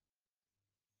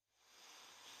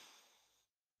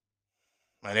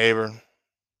 my neighbor,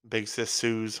 big sis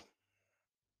Suze.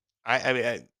 I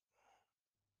mean,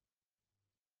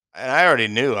 and I already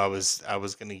knew I was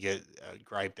gonna get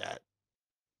griped at,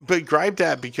 but griped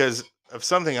at because of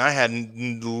something I had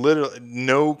literally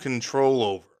no control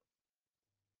over.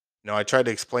 I tried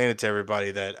to explain it to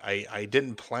everybody that I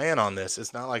didn't plan on this.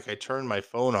 It's not like I turned my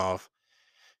phone off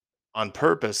on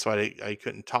purpose so I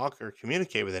couldn't talk or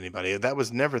communicate with anybody. That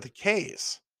was never the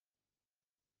case.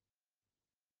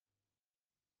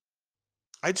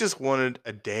 I just wanted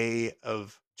a day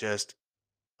of just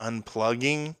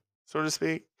unplugging, so to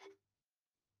speak.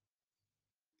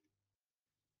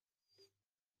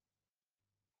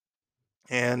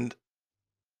 And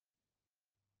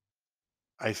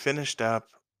I finished up,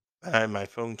 and my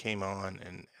phone came on,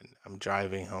 and I'm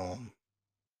driving home.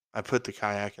 I put the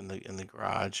kayak in the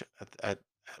garage at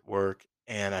work,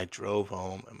 and I drove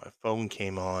home, and my phone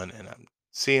came on, and I'm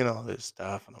seeing all this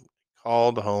stuff, and I'm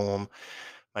called home.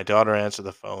 My daughter answered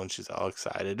the phone. She's all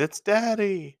excited. It's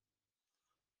daddy.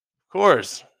 Of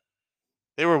course,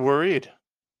 they were worried.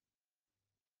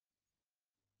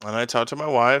 And I talked to my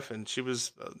wife, and she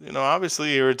was,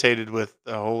 obviously irritated with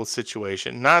the whole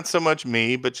situation. Not so much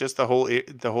me, but just the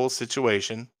whole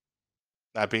situation,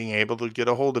 not being able to get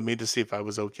a hold of me to see if I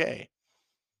was okay,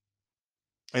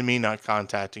 and me not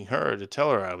contacting her to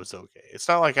tell her I was okay. It's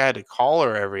not like I had to call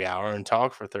her every hour and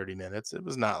talk for 30 minutes. It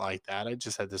was not like that. I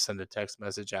just had to send a text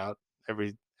message out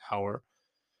every hour.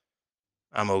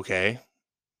 I'm okay,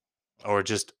 or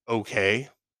just okay,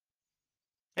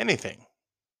 anything.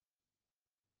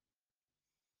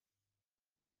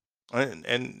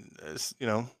 And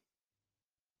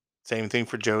same thing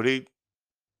for Jody.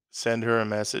 Send her a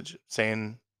message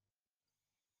saying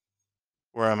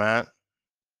where I'm at,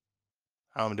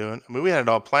 how I'm doing. I mean, we had it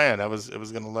all planned. I was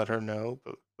gonna let her know,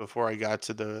 but before I got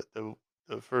to the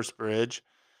first bridge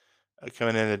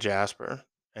coming into Jasper,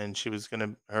 and she was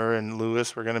gonna, her and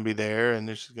Lewis were gonna be there, and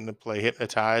they're just gonna play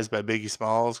 "Hypnotized" by Biggie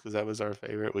Smalls because that was our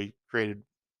favorite. We created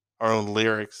our own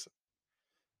lyrics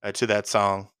to that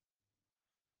song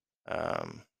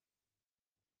um,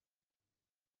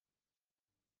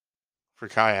 for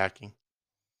kayaking,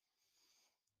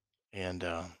 and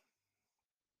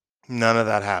none of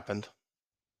that happened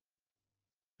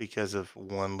because of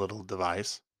one little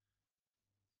device.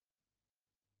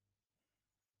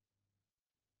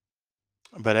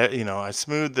 But I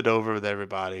smoothed it over with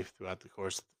everybody throughout the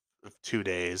course of 2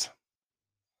 days,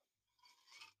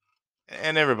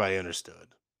 and everybody understood.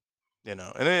 And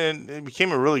then it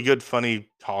became a really good,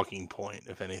 funny talking point,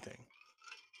 if anything.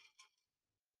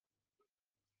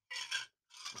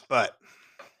 But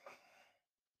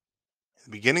at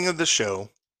the beginning of the show,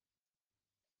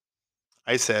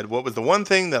 I said, what was the one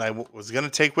thing that I was going to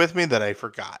take with me that I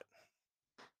forgot?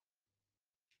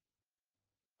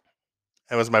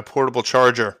 That was my portable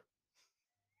charger.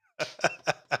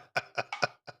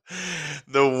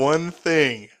 The one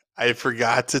thing I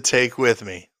forgot to take with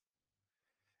me,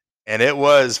 and it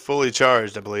was fully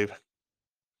charged, I believe.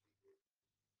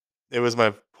 It was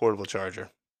my portable charger.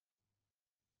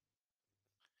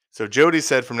 So Jody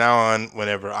said from now on,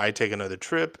 whenever I take another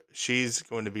trip, she's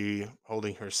going to be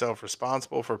holding herself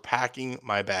responsible for packing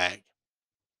my bag.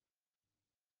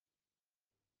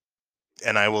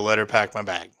 And I will let her pack my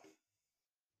bag.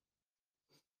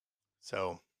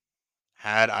 So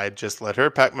had I just let her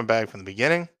pack my bag from the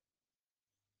beginning,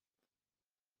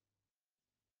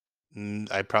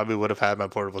 I probably would have had my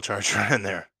portable charger in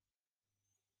there.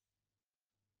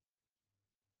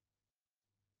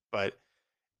 But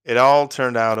it all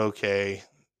turned out okay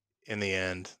in the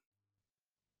end.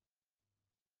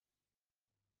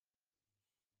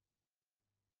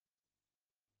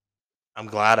 I'm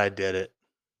glad I did it.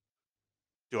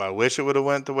 Do I wish it would have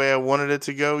went the way I wanted it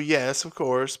to go? Yes, of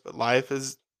course, but life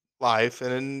is life,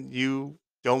 and then you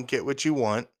don't get what you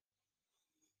want.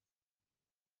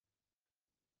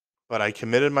 But I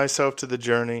committed myself to the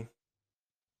journey.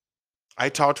 I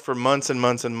talked for months and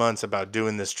months and months about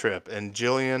doing this trip, and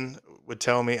Jillian would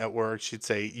tell me at work, she'd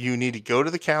say, "You need to go to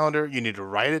the calendar, you need to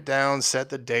write it down, set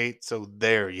the date, so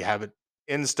there you have it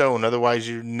in stone. Otherwise,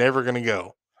 you're never going to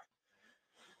go."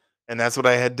 And that's what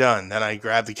I had done. Then I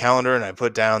grabbed the calendar and I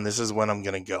put down, this is when I'm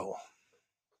going to go.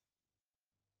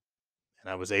 And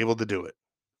I was able to do it.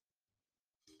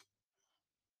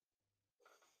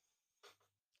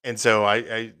 And so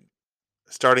I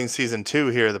starting season 2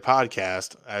 here of the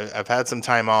podcast, I've had some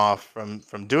time off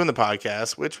from doing the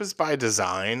podcast, which was by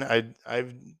design.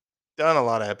 I've done a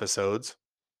lot of episodes,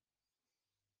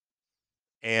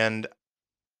 and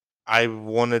I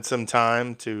wanted some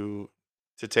time to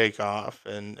take off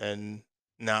and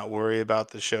not worry about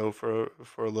the show for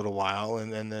a little while,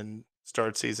 and then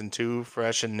start season 2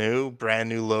 fresh and new, brand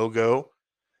new logo,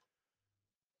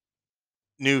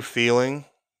 new feeling,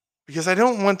 because I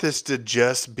don't want this to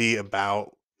just be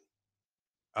about,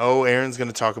 oh, Aaron's going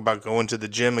to talk about going to the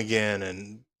gym again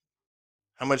and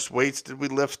how much weights did we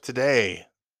lift today,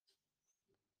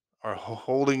 or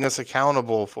holding us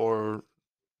accountable for,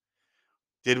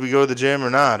 did we go to the gym or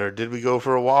not, or did we go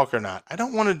for a walk or not. I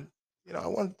don't want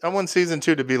to, I want season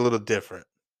 2 to be a little different.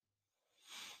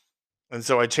 And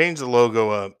so I changed the logo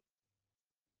up,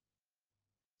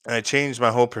 and I changed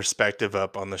my whole perspective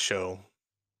up on the show.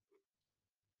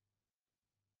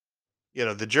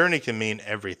 The journey can mean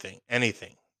everything,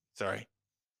 anything. Sorry,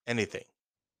 anything.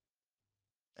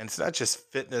 And it's not just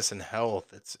fitness and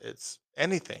health, it's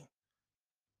anything.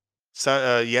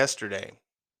 So yesterday,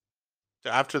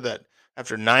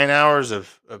 after 9 hours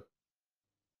of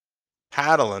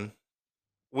paddling,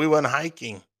 we went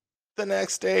hiking. The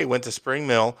next day, went to Spring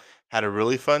Mill, had a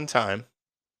really fun time,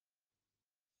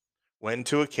 went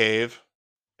into a cave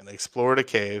and explored a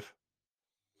cave,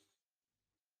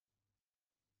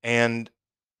 and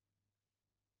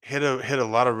hit a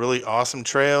lot of really awesome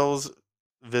trails,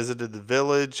 visited the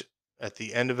village. At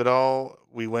the end of it all,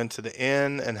 we went to the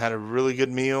inn and had a really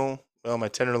good meal. Well, my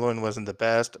tenderloin wasn't the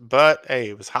best, but hey,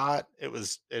 it was hot.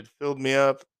 It filled me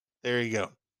up. There you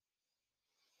go.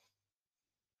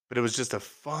 But it was just a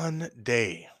fun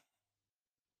day.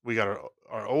 We got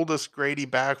our oldest Grady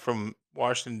back from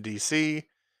Washington D.C.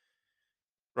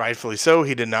 Rightfully so.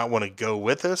 He did not want to go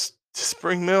with us to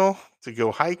Spring Mill to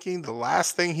go hiking. The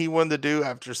last thing he wanted to do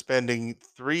after spending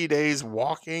 3 days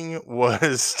walking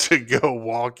was to go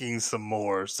walking some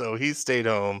more. So he stayed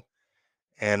home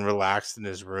and relaxed in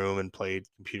his room and played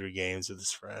computer games with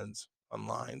his friends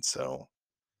online. So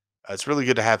it's really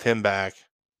good to have him back.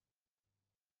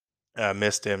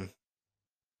 Missed him,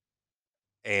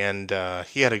 and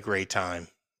he had a great time.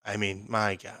 I mean,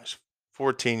 my gosh,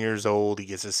 14 years old, he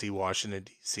gets to see Washington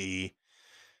D.C.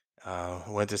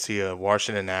 Went to see a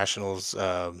Washington Nationals,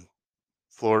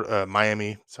 Florida,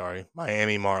 Miami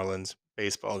Marlins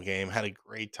baseball game. Had a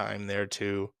great time there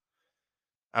too.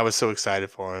 I was so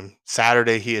excited for him.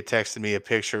 Saturday, he had texted me a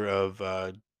picture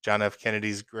of John F.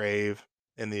 Kennedy's grave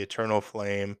in the eternal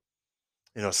flame.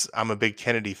 I'm a big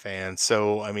Kennedy fan,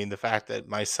 so I mean, the fact that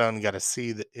my son got to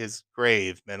see his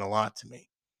grave meant a lot to me.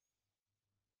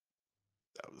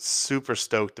 I was super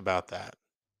stoked about that.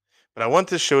 But I want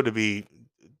this show to be,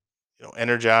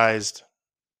 energized,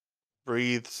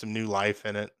 breathe some new life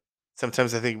in it.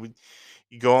 Sometimes I think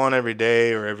you go on every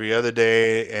day or every other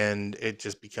day, and it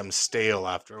just becomes stale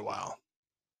after a while.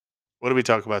 What do we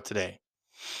talk about today?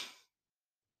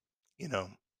 You know,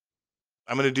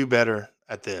 I'm going to do better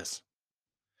at this.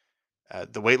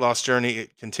 The weight loss journey,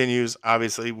 it continues.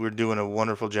 Obviously, we're doing a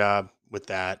wonderful job with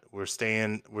that. We're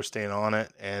staying on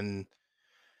it, and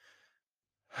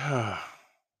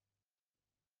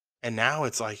and now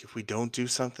it's like if we don't do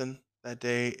something that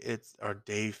day, it's our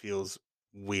day feels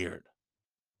weird.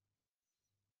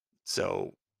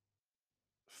 So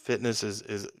fitness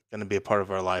is going to be a part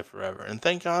of our life forever, and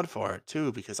thank God for it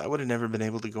too, because I would have never been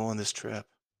able to go on this trip.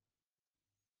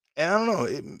 And I don't know,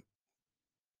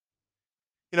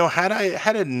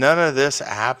 had none of this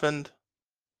happened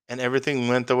and everything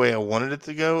went the way I wanted it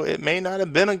to go, it may not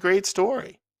have been a great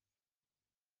story.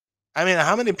 I mean,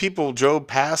 how many people drove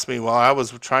past me while I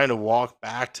was trying to walk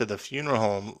back to the funeral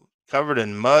home, covered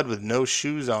in mud with no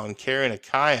shoes on, carrying a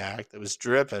kayak that was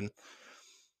dripping?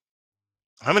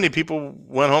 How many people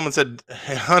went home and said,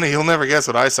 "Hey, honey, you'll never guess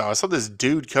what I saw. I saw this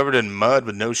dude covered in mud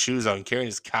with no shoes on, carrying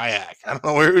his kayak. I don't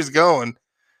know where he's going.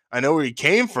 I know where he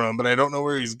came from, but I don't know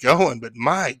where he's going. But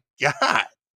my God,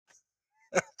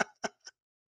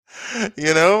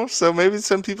 So maybe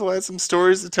some people had some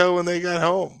stories to tell when they got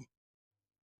home.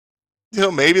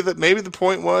 Maybe the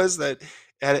point was that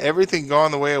had everything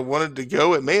gone the way I wanted to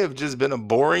go, it may have just been a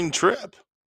boring trip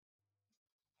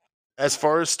as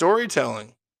far as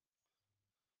storytelling.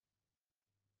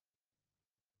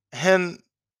 And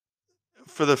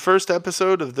for the first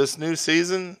episode of this new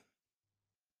season,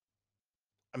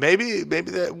 maybe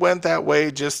that went that way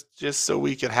just so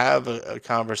we could have a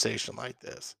conversation like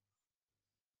this.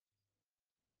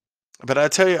 But I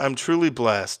tell you, I'm truly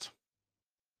blessed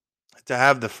to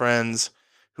have the friends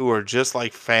who are just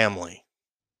like family,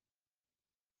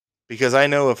 because I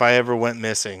know if I ever went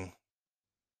missing,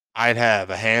 I'd have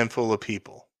a handful of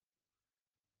people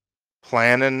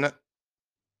planning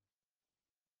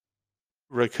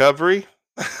recovery.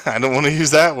 I don't want to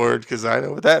use that word because I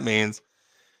know what that means.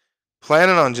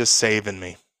 Planning on just saving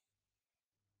me,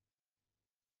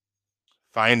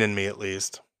 finding me at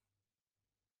least.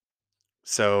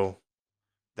 So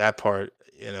that part,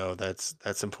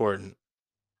 that's important.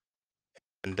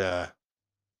 And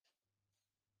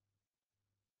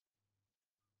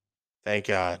thank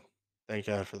God. Thank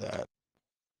God for that.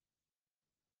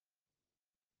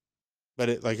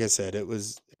 But like I said, it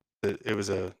was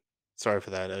a sorry for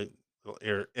that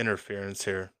little interference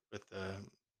here with the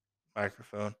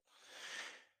microphone.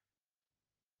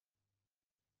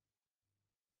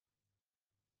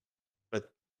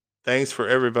 But thanks for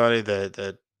everybody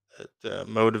that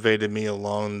motivated me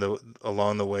along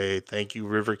the way. Thank you,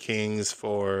 River Kings,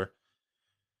 for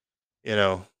you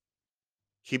know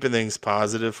keeping things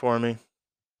positive for me.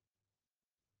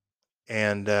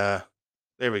 And there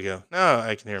we go. Now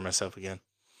I can hear myself again.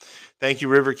 Thank you,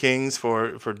 River Kings,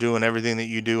 for doing everything that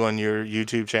you do on your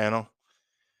YouTube channel.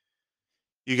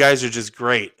 You guys are just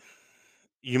great.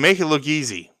 You make it look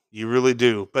easy. You really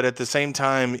do. But at the same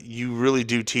time, you really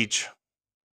do teach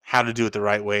how to do it the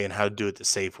right way and how to do it the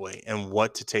safe way and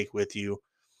what to take with you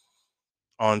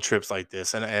on trips like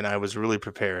this. And I was really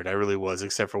prepared. I really was,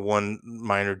 except for one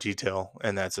minor detail,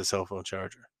 and that's a cell phone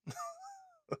charger.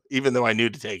 Even though I knew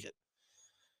to take it.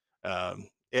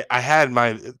 I had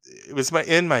it was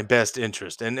in my best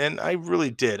interest, and I really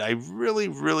did. I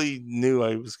really knew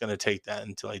I was going to take that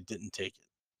until I didn't take it.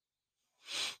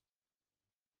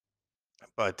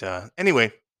 But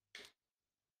anyway,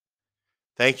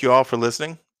 thank you all for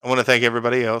listening. I want to thank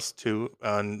everybody else too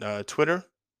on Twitter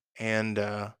and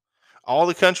all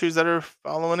the countries that are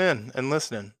following in and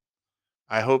listening.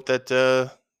 I hope that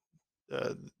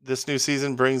this new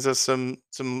season brings us some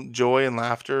joy and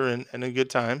laughter and a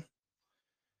good time.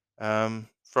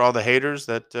 For all the haters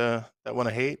that want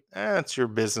to hate, it's your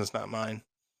business, not mine.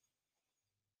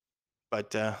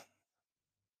 But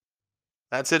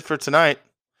that's it for tonight.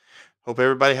 Hope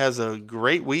everybody has a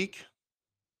great week.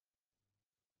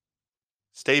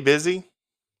 Stay busy,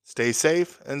 stay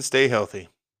safe, and stay healthy.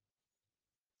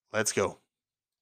 Let's go.